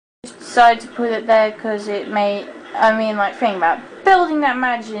decided to put it there because it may. I mean, like, think about building that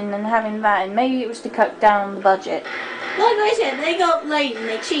mansion and having that, and maybe it was to cut down on the budget. Like I said, they got lazy and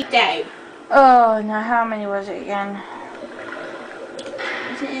they cheaped out. Oh, now how many was it again?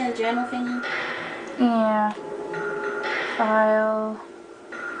 Is it in a journal thingy? Yeah. File.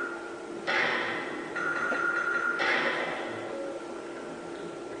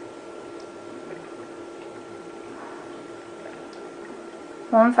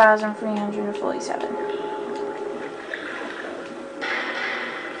 $1,347.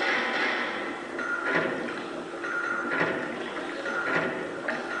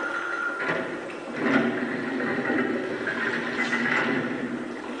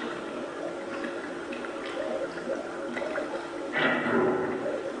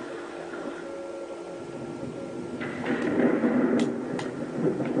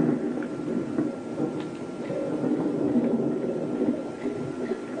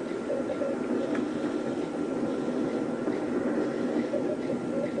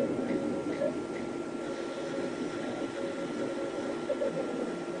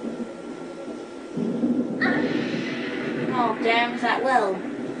 Oh damn, is that well?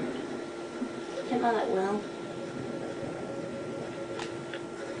 Can't buy that well.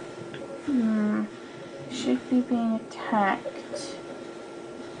 Should be being attacked.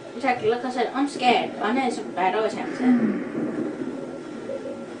 Exactly, like I said, I'm scared. I know something bad always happens there.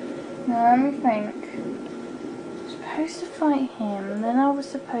 Now let me think. I was supposed to fight him, then I was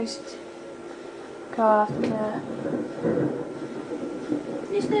supposed to go after.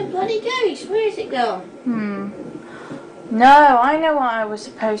 There's no bloody ghost. Where is it gone? No, I know what I was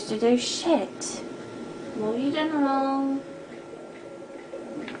supposed to do. Shit. What have you done wrong?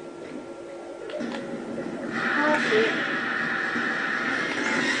 Oh shit.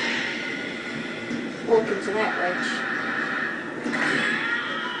 Walk into that ledge.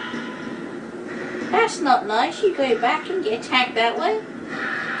 That's not nice. You go back and get attacked that way.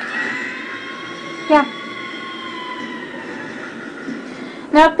 Yeah.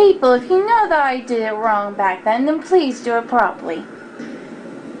 Now, people, if you know that I did it wrong back then please do it properly.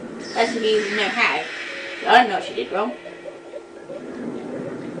 That's if you know how. I don't know what she did wrong.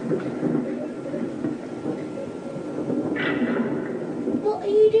 What are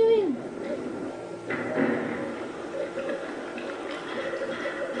you doing?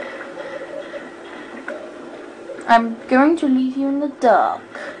 I'm going to leave you in the dark.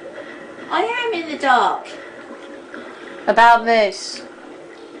 I am in the dark. About this.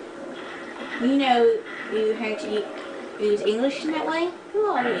 You know how to use English in that way? Who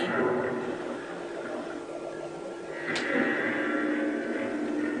are you?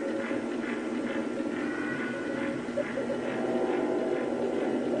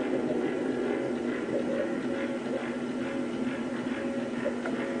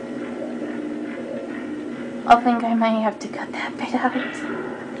 I think I may have to cut that bit out.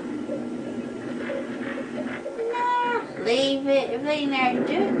 Nah, leave it. If they know how to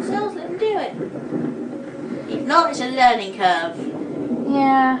do it themselves, let them do it. If not, it's a learning curve.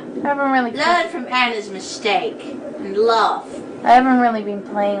 Yeah, I haven't really... Learn from Anna's mistake and laugh. I haven't really been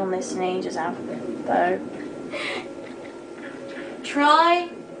playing on this in ages, though. Try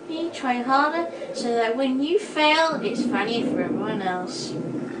harder, so that when you fail, it's funny for everyone else.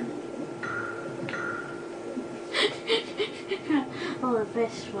 Oh, the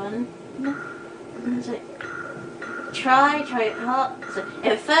best one. It's like, try hard. So, if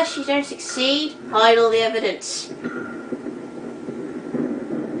at first you don't succeed, hide all the evidence.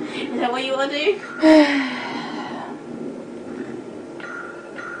 Is that what you want to do?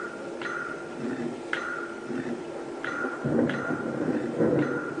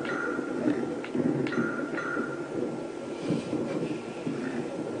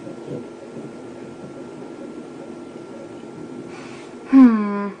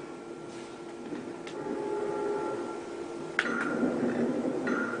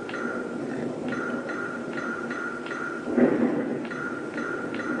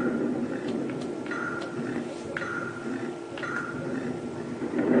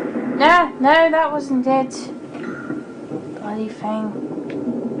 No, that wasn't it. Bloody thing.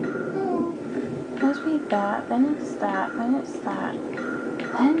 Must be that, then it's that, then it's that,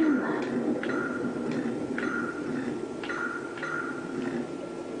 then that.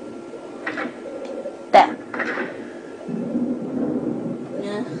 There.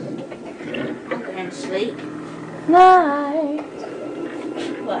 Yeah. I'm going to sleep. Night.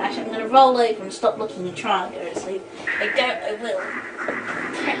 Well, actually, I'm going to roll over and stop looking and try and go to sleep. If I don't, I will.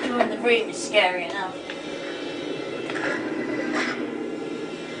 The picture in the room is scary enough.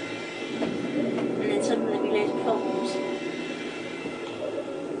 And then suddenly there'll be loads of problems.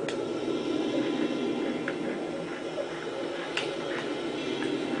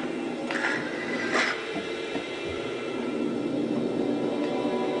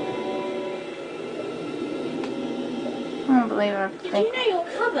 believe Did you everything. know your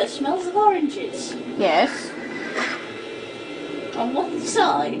cupboard smells of oranges? Yes. On one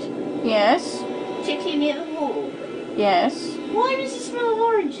side, Yes. particularly near the wall. Yes. Why does it smell of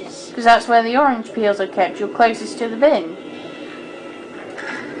oranges? Because that's where the orange peels are kept. You're closest to the bin.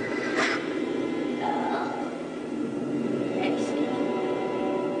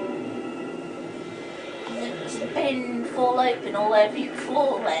 Does the bin fall open all over your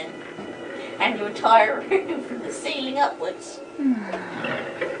floor then? And your entire room from the ceiling upwards?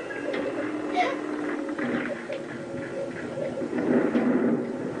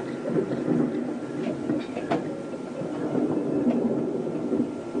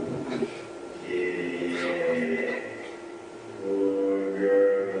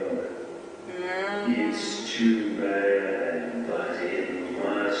 It's too bad, but it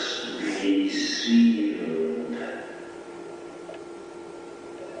must be sealed.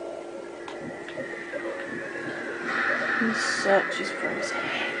 He searches for his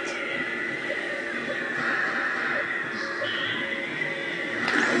head.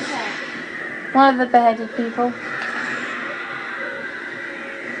 One of the beheaded people.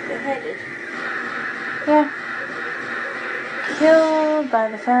 Beheaded. Yeah. Killed by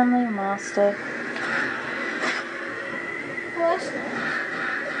the family master. Well, that's nice.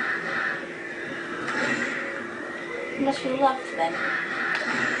 You must feel loved then.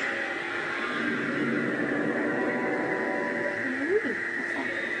 Ooh, what's that?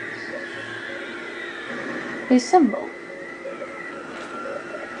 His symbol.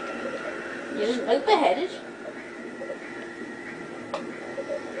 He doesn't look beheaded.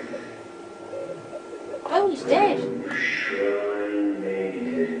 Oh, he's dead. Shrine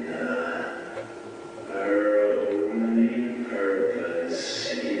maiden, her only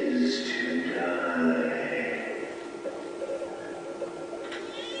purpose is to die.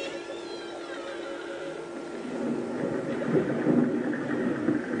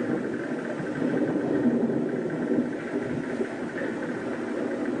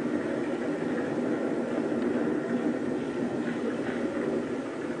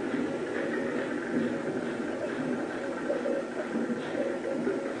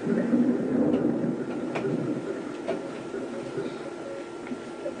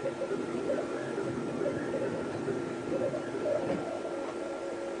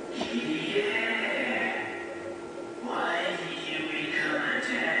 Why did you become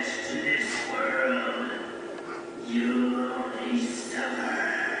attached to this world? You'll only suffer.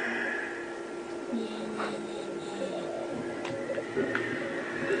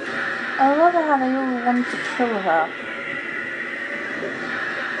 I love how they all want to kill her.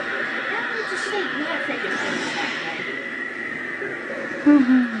 How did you sleep? You don't think it's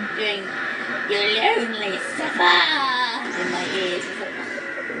doing your lonely suffer in my ears.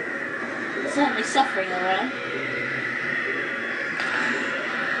 Certainly suffering alright.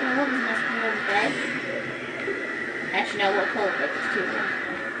 Well, what was enough to warm bed? Actually, no, what cold bed is too warm.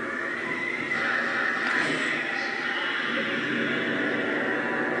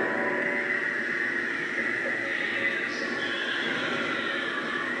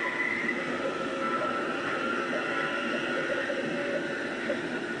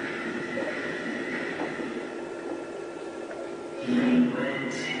 He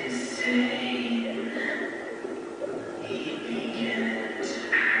went insane. He began to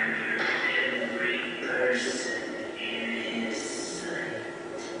murder every person in his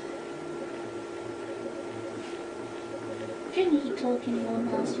sight. Didn't he talk in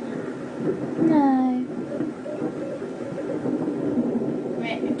one last one? No.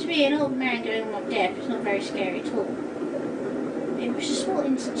 Right, to me, an old man going on death is not very scary at all. It was a small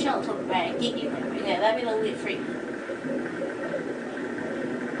innocent child talking about it, giggling and everything. Yeah, that'd be a little bit freaky.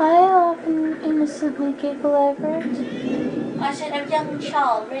 I often innocently giggle over it. I said a young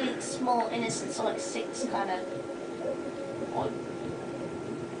child, really small, innocent, so like 6 kind of, or,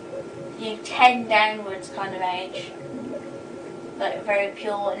 10 downwards kind of age. Like a very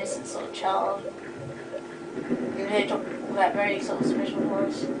pure, innocent sort of child. You hear talk with that very sort of special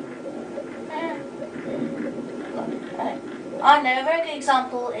voice. I know, a very good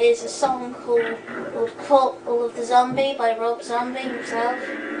example is a song called Call of the Zombie by Rob Zombie himself.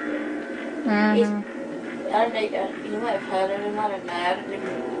 I don't know, you might have heard of him, I don't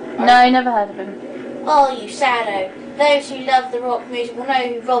know. No, never heard of him. Oh, you saddo. Those who love the rock music will know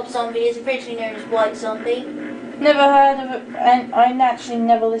who Rob Zombie is, originally known as White Zombie. Never heard of it, and I actually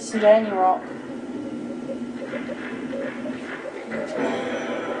never listened to any rock.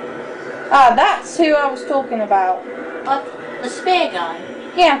 Ah, that's who I was talking about. The spear guy.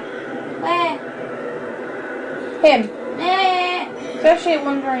 Yeah, Where? him. Eh. Especially a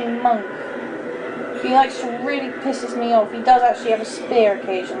wandering monk. He likes to really pisses me off. He does actually have a spear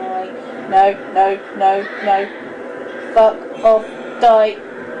occasionally. No, no, no, no. Fuck off. Die.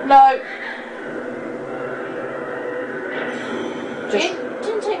 No. Just... It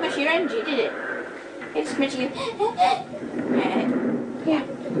didn't take much of your energy, did it? It just made you... Yeah.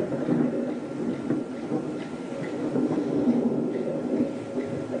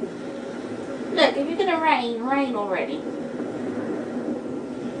 Look, if you're gonna rain, rain already.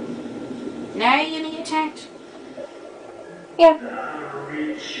 Now you're gonna get attacked? Yeah. The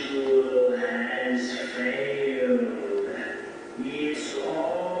ritual has failed. It's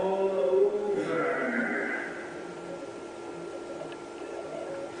all over.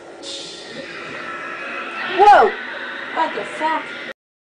 Whoa! What the fuck?